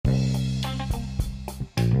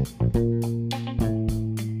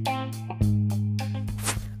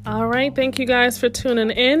All right, thank you guys for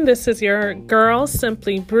tuning in. This is your girl,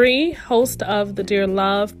 Simply Bree, host of the Dear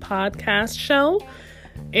Love podcast show.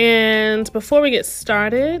 And before we get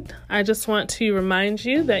started, I just want to remind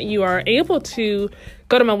you that you are able to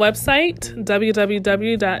go to my website,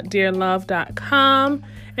 www.dearlove.com,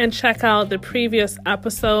 and check out the previous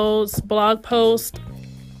episodes, blog posts.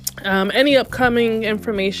 Any upcoming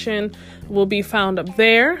information will be found up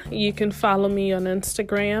there. You can follow me on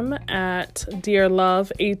Instagram at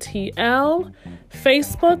DearLoveATL.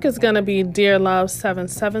 Facebook is going to be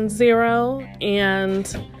DearLove770.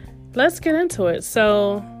 And let's get into it.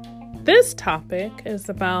 So this topic is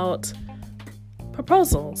about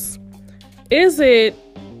proposals. Is it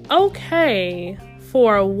okay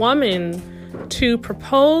for a woman to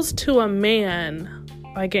propose to a man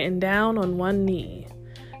by getting down on one knee?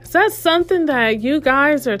 Is that something that you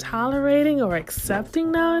guys are tolerating or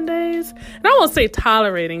accepting nowadays? And I won't say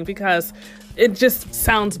tolerating because it just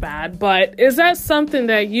sounds bad, but is that something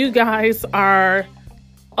that you guys are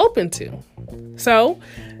open to? So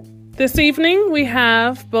this evening we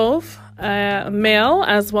have both a male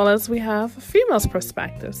as well as we have a female's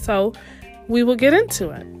perspective. So we will get into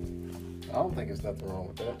it. I don't think there's nothing wrong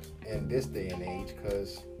with that in this day and age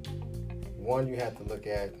because, one, you have to look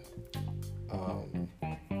at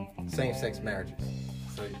same-sex marriages.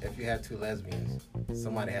 So if you have two lesbians,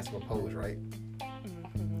 somebody has to propose, right?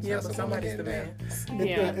 Mm-hmm. Yeah, but somebody's the man.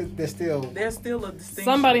 There's still a distinction.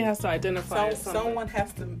 Somebody has to identify. Someone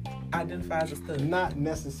has to identify as a stud. Not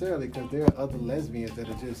necessarily, because there are other lesbians that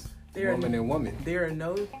are just woman and woman. There are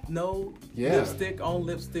no lipstick on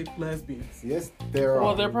lipstick lesbians. Yes, there are.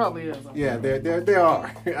 Well, there probably is. Yeah, there are.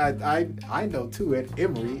 I know two at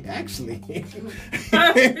Emory actually. He's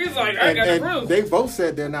like, I got the proof. They both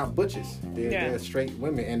said they're not butches. They're straight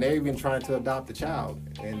women, and they're even trying to adopt a child,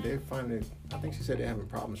 and they're finding. I think she said they're having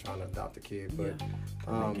problems trying to adopt a kid, but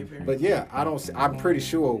yeah, I'm pretty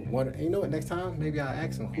sure one. You know what? Next time, maybe I'll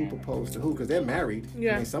ask them who proposed to who, because they're married.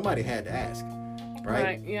 Yeah. I mean, somebody had to ask.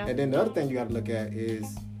 Right? Yeah. And then the other thing you got to look at is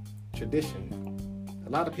tradition. A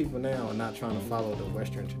lot of people now are not trying to follow the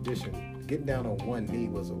Western tradition. Getting down on one knee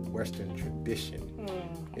was a Western tradition.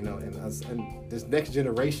 You know, and this next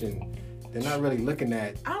generation, they're not really looking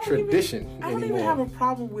at tradition anymore. I don't even have a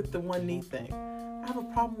problem with the one knee thing. I have a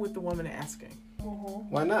problem with the woman asking.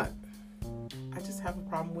 Why not? I just have a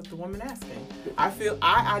problem with the woman asking. I feel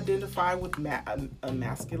I identify with a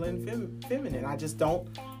masculine feminine. I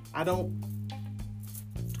don't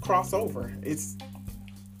cross over. It's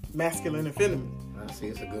masculine and feminine. I see.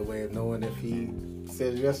 It's a good way of knowing if he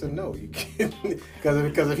says yes or no. You can,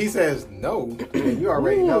 because if he says no, then you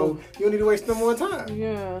already know. You don't need to waste no more time.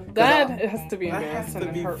 Yeah, that has to be embarrassing. That has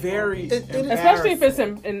to be very, especially if it's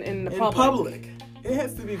in the public. It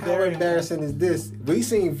has to be How very embarrassing is this? We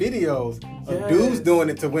seen videos of dudes doing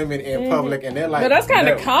it to women in public, and they're like, but that's kind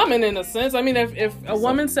of common in a sense. I mean, if a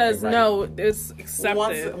woman says no, it's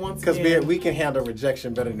accepted. Because we can handle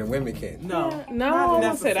rejection better than women can. No, I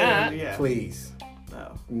won't say that. Yeah. Please.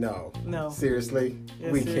 No. Seriously,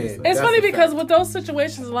 we seriously. can. It's funny because with those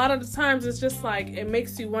situations, a lot of the times it's just like it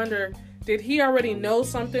makes you wonder: did he already know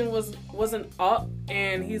something wasn't up,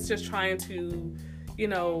 and he's just trying to,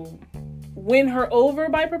 win her over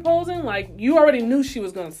by proposing? Like, you already knew she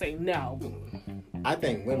was going to say no. I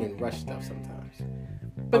think women rush stuff sometimes.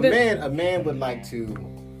 But a man would like to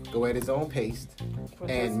go at his own pace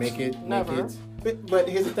and make it. But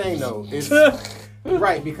here's the thing, though. It's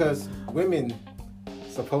right, because women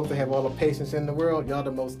supposed to have all the patience in the world. Y'all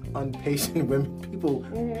the most impatient people,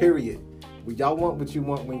 period. Y'all want what you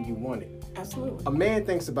want when you want it. Absolutely. A man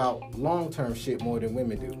thinks about long-term shit more than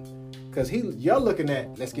women do. Because you're looking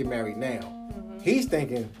at, let's get married now. He's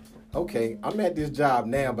thinking, okay, I'm at this job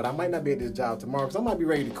now, but I might not be at this job tomorrow because I might be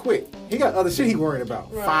ready to quit. He got other shit he's worrying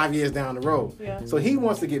about 5 years down the road. Yeah. So he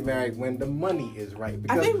wants to get married when the money is right.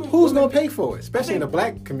 Because who's going to pay for it? Especially in the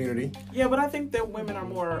black community. Yeah, but I think that women are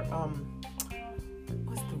more,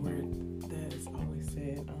 what's the word that is always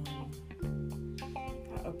said?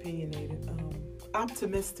 Not opinionated.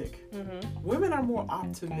 Optimistic. Women are more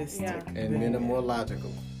optimistic. And men are more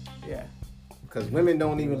logical. Yeah. Because women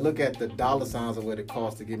don't even look at the dollar signs of what it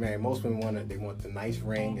costs to get married. Most women want the nice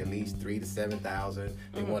ring, at least $3,000 to $7,000.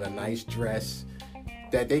 They want a nice dress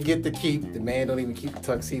that they get to keep. The man don't even keep the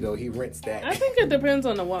tuxedo; he rents that. I think it depends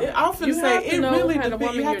on the woman. I often say it really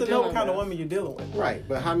depends. You have to know what kind of woman you're dealing with. Right,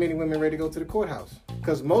 but how many women ready to go to the courthouse?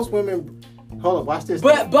 Because most women. Hold on, watch this.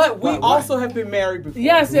 But we also have been married before.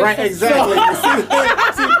 Yes. Right, exactly.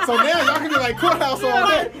 See, so now y'all can be like courthouse all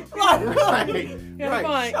day. Right. Fine. I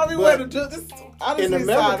mean, in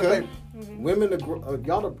America, Women,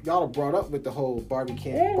 y'all are brought up with the whole Barbie doll.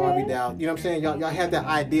 You know what I'm saying? Y'all had that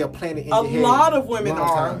idea planted in your head. A lot of women long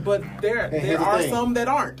are, time. but there are some that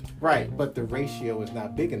aren't. Right, but the ratio is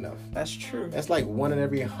not big enough. That's true. That's like 1 in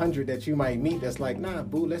every 100 that you might meet. That's like, nah,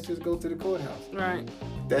 boo, let's just go to the courthouse. Right.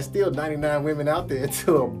 That's still 99 women out there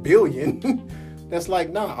to a billion. That's like,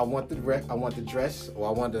 nah, I want the dress, or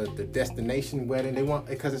I want the destination wedding. They want,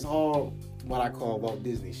 because it's all what I call Walt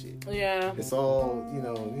Disney shit. Yeah. It's all, you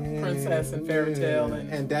know, Princess and fairy tale.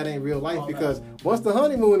 And that ain't real life, because once the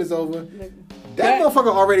honeymoon is over, that motherfucker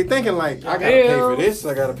already thinking like, I gotta pay for this,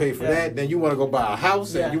 I gotta pay for that. Then you want to go buy a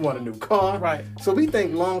house and you want a new car. Right. So we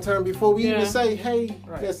think long term before we even say, hey,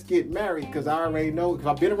 let's get married, because I already know, if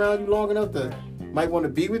I've been around you long enough to might want to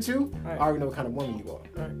be with you, I already know what kind of woman you are.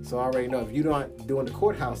 Right. So I already know if you're not doing the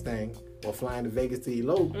courthouse thing or flying to Vegas to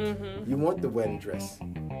elope, you want the wedding dress.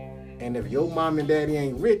 And if your mom and daddy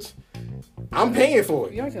ain't rich, I'm paying for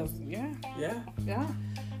it. Yeah.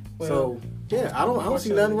 So I don't see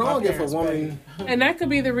nothing wrong if a woman. And that could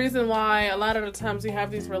be the reason why a lot of the times you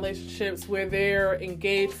have these relationships where they're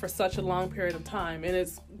engaged for such a long period of time, and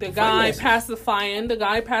it's the guy pacifying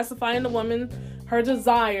the woman, her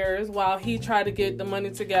desires, while he tried to get the money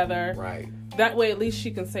together. Right. That way, at least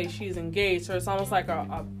she can say she's engaged. So it's almost like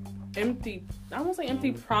a empty, I won't say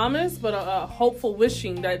empty promise, but a hopeful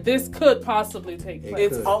wishing that this could possibly take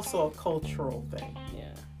place. It's also a cultural thing.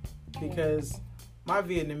 Yeah. Because my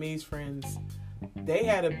Vietnamese friends, they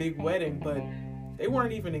had a big wedding, but they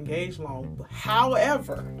weren't even engaged long.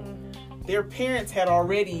 However, their parents had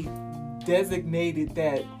already designated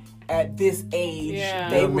that at this age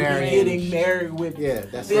they would be getting married with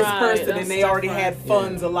this person, and they already had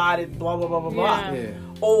funds allotted, blah blah blah blah blah.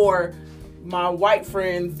 Or my white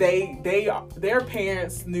friends, their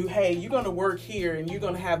parents knew, hey, you're gonna work here and you're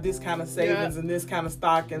gonna have this kind of savings and this kind of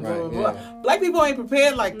stock and blah blah blah. Black people ain't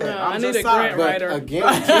prepared like that. No, I'm I just need a sorry. grant writer. Again,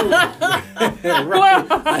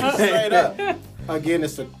 Straight up. Again,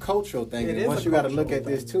 it's a cultural thing. It And is once a you got to look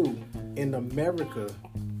cultural at this too, in America,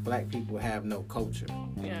 black people have no culture.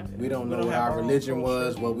 Yeah. We don't know don't what have our our own religion culture.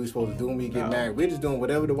 was, what we were supposed to do when we get married. We're just doing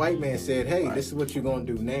whatever the white man said, hey, this is what you're going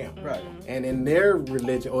to do now. Right. And in their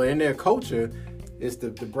religion, or in their culture, it's the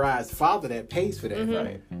bride's father that pays for that.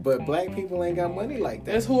 Right. But black people ain't got money like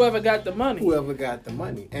that. It's whoever got the money. Whoever got the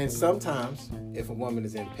money. And sometimes, if a woman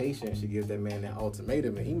is impatient, she gives that man that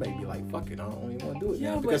ultimatum, and he may be like, fuck it, I don't even want to do it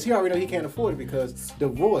now. Because he already know he can't afford it, because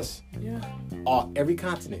divorce on every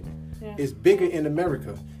continent is bigger in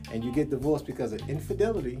America. And you get divorced because of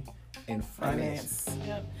infidelity and finance.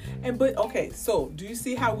 Yep. And but okay, so do you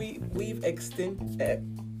see how we've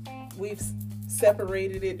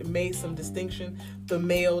separated it and made some distinction? The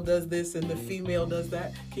male does this and the female does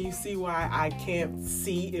that. Can you see why I can't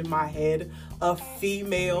see in my head a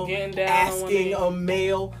female asking a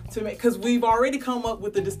male to make? Because we've already come up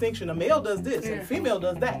with the distinction. A male does this and a female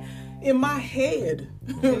does that. In my head.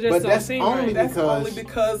 But that's only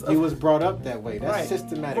because he was brought up that way. That's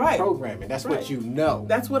systematic programming. That's what you know.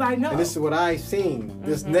 That's what I know. And this is what I've seen.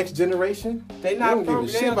 This next generation, they not don't give a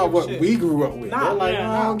shit about what we grew up with. They're like,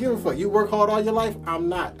 I don't give a fuck. You work hard all your life, I'm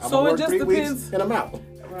not. I'm so gonna it work just 3 depends. weeks and I'm out.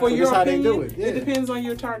 For so your how opinion, they do it. It depends on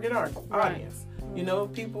your target audience. You know,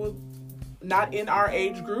 people not in our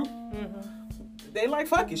age group, they like,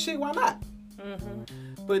 fuck it, shit, why not?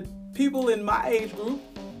 But people in my age group,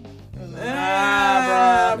 bruh.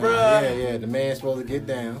 Yeah, the man's supposed to get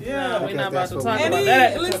down. Yeah, we're not about to talk And about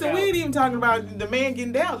that. listen, we ain't even talking about the man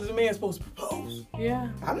getting down. The man's supposed to propose. Yeah.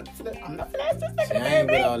 I'm not finna ask this See, nigga, I ain't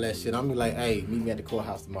with man. all that shit. I'm be like, hey, meet me at the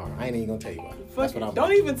courthouse tomorrow. I ain't even gonna tell you why. That's what I'm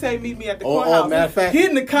Don't even say meet me at the Oh, courthouse. matter of fact, Get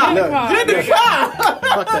in the car. look, Get in the car.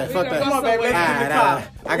 Fuck that. Come on, baby. Let's get in the car.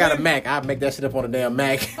 I got a Mac. I'll make that shit up on a damn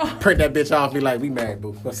Mac. Print that bitch off. Be like, we married,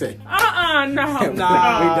 boo. What's it? No. we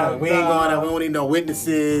done. We ain't going up. We don't need no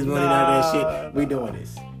witnesses. We don't need none of that shit. We doing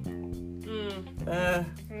this.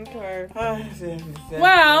 Okay.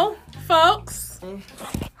 Well, folks,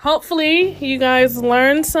 hopefully you guys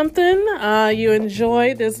learned something. You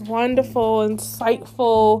enjoyed this wonderful,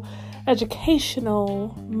 insightful,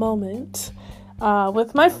 educational moment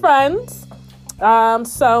with my friends.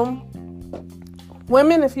 So,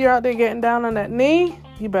 women, if you're out there getting down on that knee,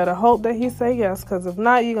 you better hope that he say yes, because if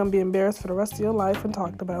not, you're going to be embarrassed for the rest of your life and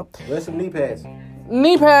talked about. Wear some knee pads.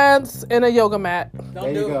 Knee pads and a yoga mat.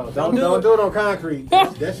 There you go. Don't do it on concrete.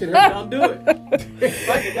 That shit hurt. Don't do it.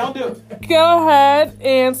 Don't do it. Go ahead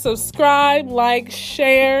and subscribe, like,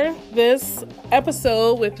 share this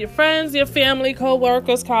episode with your friends, your family,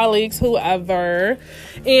 co-workers, colleagues, whoever.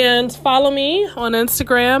 And follow me on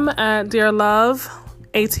Instagram at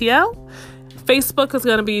DearLoveATL. Facebook is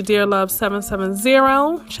going to be Dear Love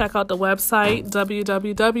 770. Check out the website,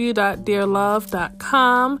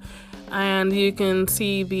 www.dearlove.com. And you can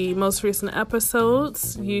see the most recent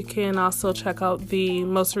episodes. You can also check out the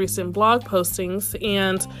most recent blog postings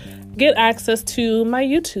and get access to my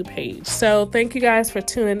YouTube page. So thank you guys for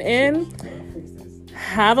tuning in.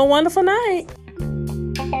 Have a wonderful night.